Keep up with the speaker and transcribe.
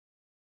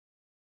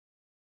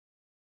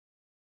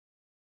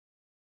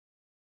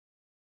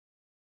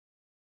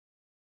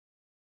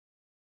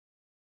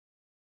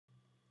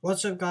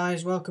What's up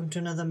guys, welcome to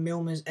another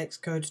Milmer's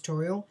Xcode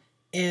tutorial.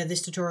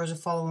 This tutorial is a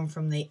follow-on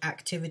from the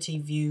Activity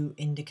View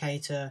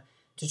Indicator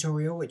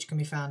tutorial, which can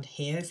be found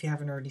here if you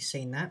haven't already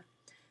seen that.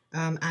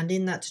 And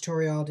in that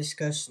tutorial I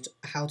discussed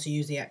how to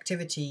use the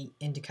Activity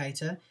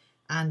Indicator,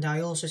 and I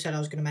also said I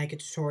was going to make a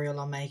tutorial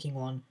on making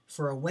one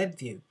for a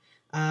WebView.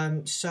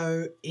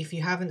 So if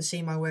you haven't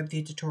seen my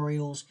WebView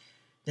tutorials,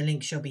 the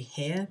link shall be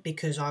here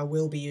because I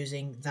will be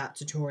using that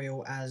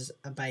tutorial as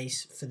a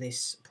base for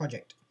this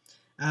project.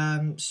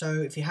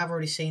 So if you have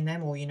already seen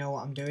them or you know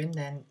what I'm doing,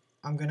 then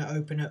I'm going to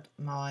open up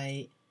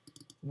my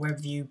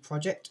WebView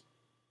project.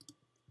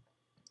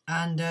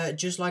 And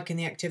just like in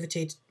the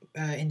activity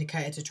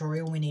indicator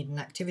tutorial, we need an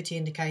activity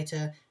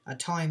indicator, a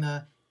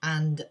timer,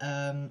 and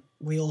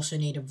we also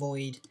need a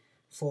void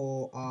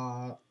for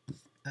our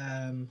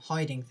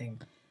hiding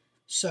thing.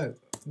 So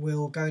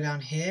we'll go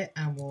down here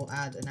and we'll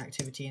add an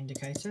activity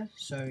indicator.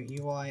 So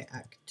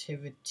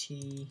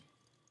UIActivity,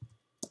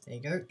 there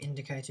you go,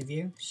 indicator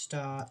view,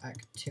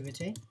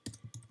 startAnimating.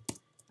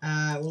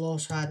 We'll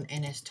also add an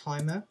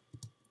NSTimer,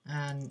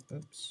 and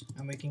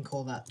we can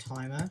call that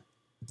timer.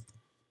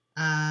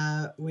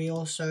 We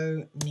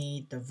also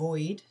need the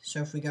void,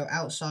 so if we go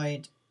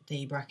outside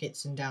the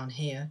brackets and down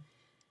here,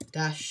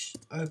 dash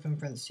open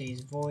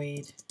parentheses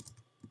void,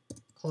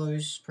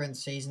 close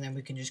parentheses, and then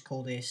we can just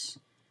call this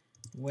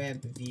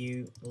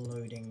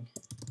webViewLoading,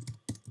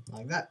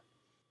 like that.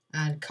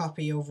 And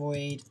copy your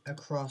void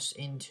across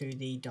into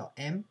the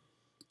 .m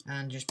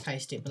and just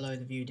paste it below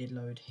the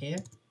viewDidLoad here,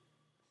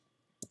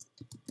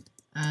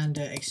 and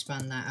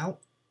expand that out.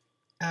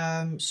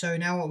 So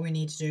now what we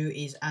need to do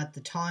is add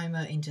the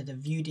timer into the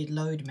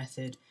viewDidLoad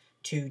method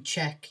to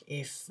check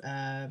if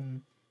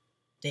the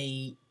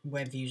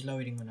WebView's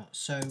loading or not.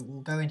 So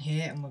we'll go in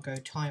here and we'll go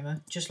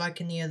timer, just like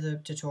in the other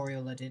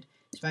tutorial I did,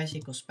 space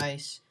equals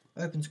space,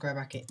 open square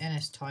bracket,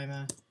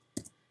 NSTimer,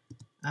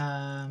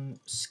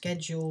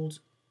 scheduled,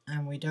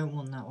 and we don't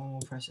want that one,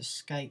 we'll press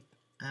escape,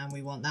 and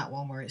we want that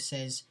one where it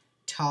says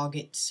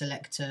target,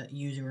 selector,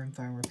 user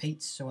info and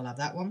repeats, so we'll have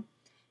that one.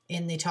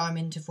 In the time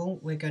interval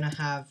we're going to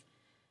have,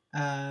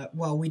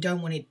 well, we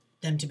don't want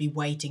them to be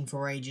waiting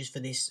for ages for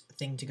this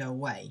thing to go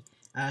away,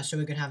 so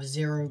we're going to have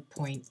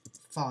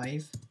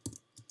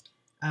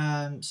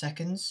 0.5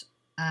 seconds,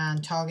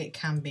 and target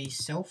can be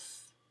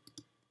self,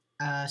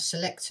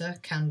 selector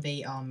can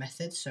be our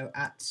method, so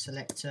at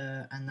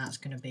selector, and that's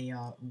going to be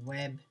our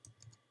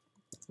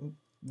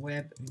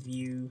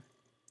WebViewLoading.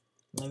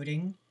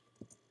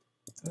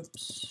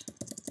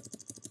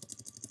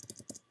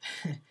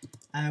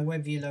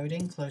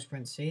 WebViewLoading, close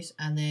parentheses,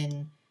 and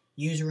then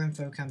user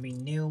info can be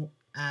nil,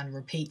 and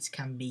repeats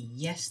can be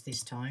yes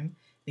this time,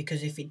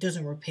 because if it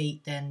doesn't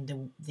repeat,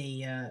 then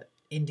the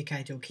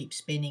indicator will keep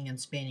spinning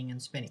and spinning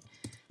and spinning.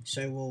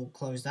 So we'll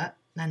close that,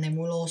 and then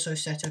we'll also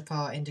set up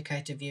our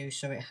indicator view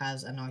so it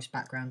has a nice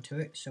background to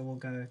it. So we'll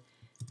go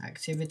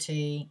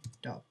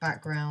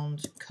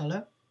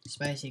activity.backgroundColor,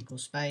 space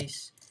equals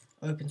space,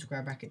 open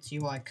square brackets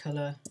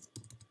UIColor,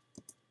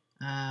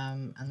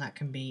 and that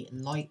can be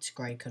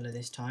lightGrayColor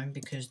this time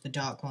because the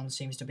dark one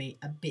seems to be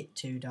a bit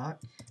too dark.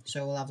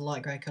 So we'll have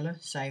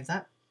lightGrayColor, save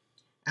that.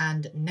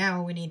 And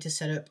now we need to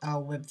set up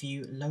our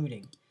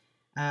WebViewLoading.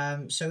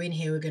 So in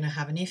here we're going to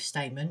have an if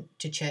statement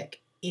to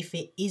check if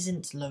it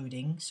isn't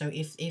loading. So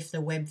if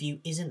the WebView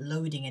isn't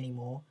loading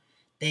anymore,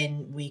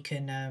 then we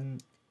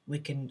can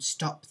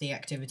stop the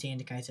activity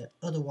indicator,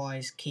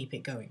 otherwise keep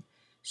it going.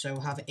 So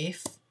we'll have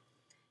if,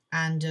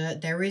 and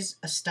there is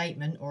a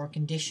statement or a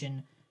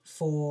condition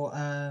for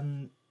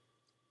our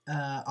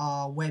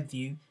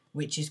WebView,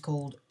 which is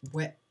called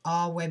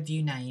our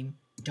WebView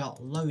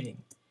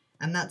name.loading,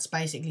 and that's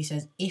basically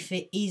says if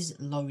it is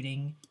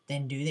loading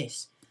then do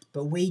this,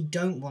 but we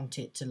don't want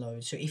it to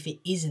load, so if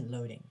it isn't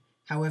loading.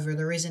 However,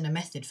 there isn't a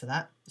method for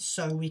that,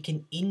 so we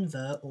can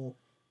invert or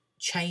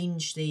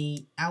change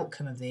the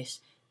outcome of this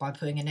by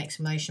putting an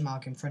exclamation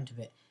mark in front of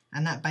it,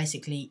 and that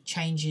basically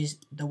changes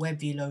the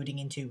WebView loading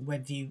into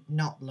WebView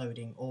not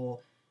loading, or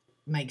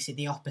makes it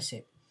the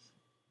opposite.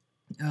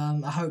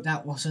 I hope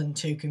that wasn't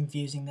too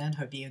confusing then,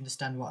 hope you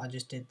understand what I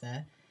just did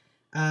there.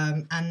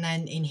 And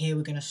then in here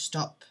we're going to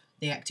stop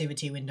the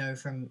activity window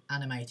from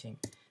animating.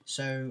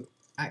 So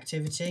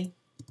activity,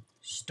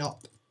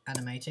 stop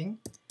animating,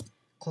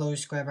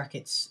 close square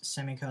brackets,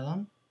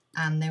 semicolon,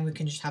 and then we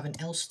can just have an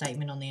else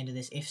statement on the end of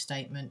this if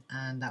statement,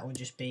 and that will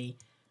just be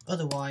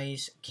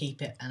otherwise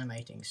keep it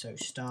animating, so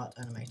start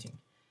animating.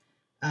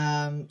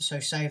 So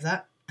save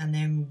that, and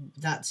then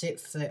that's it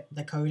for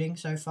the coding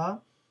so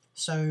far.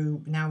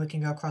 So now we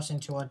can go across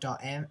into our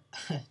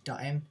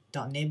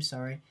 .nib,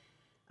 sorry,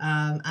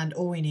 and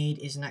all we need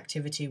is an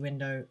activity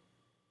window,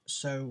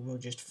 so we'll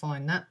just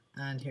find that,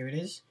 and here it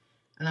is,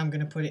 and I'm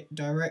going to put it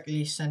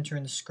directly center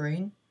in the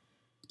screen.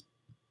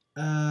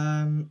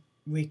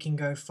 We can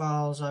go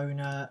files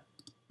owner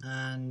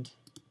and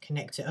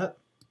connect it up,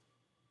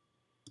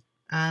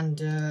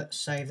 and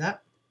save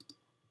that,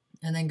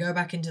 and then go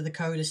back into the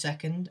code a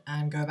second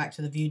and go back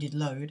to the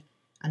viewDidLoad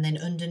And then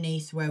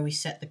underneath where we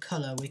set the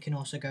color, we can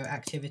also go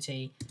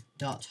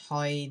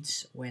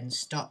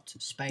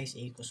activity.hidesWhenStopped space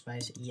equal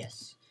space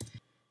yes.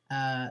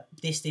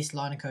 This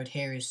line of code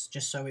here is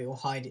just so it will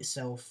hide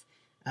itself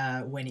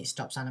when it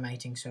stops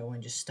animating, so it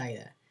won't just stay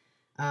there.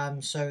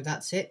 So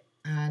that's it.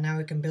 Now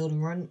we can build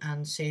and run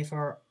and see if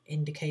our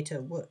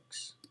indicator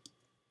works.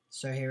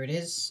 So here it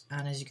is,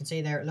 and as you can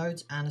see there it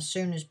loads, and as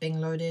soon as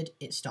being loaded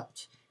it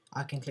stopped.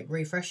 I can click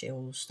refresh, it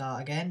will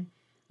start again.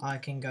 I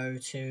can go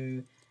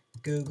to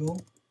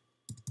Google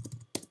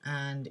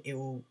and it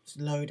will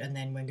load, and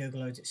then when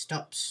Google loads it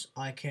stops.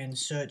 I can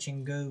search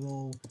in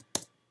Google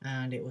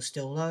and it will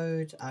still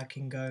load. I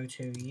can go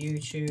to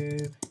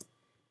YouTube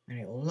and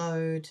it will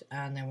load,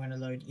 and then when I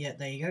load, yeah,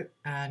 there you go,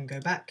 and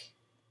go back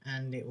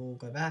and it will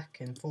go back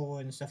and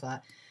forward and stuff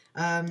like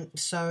that.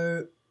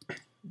 So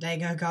there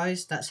you go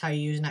guys, that's how you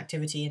use an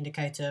activity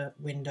indicator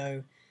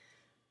window.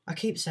 I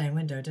keep saying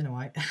window, don't know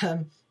why.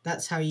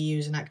 That's how you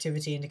use an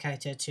activity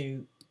indicator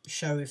to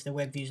show if the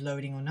web view is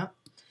loading or not.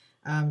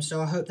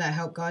 So I hope that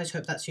helped guys,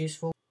 hope that's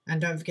useful, and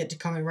don't forget to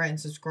comment, rate and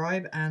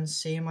subscribe, and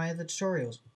see you in my other tutorials.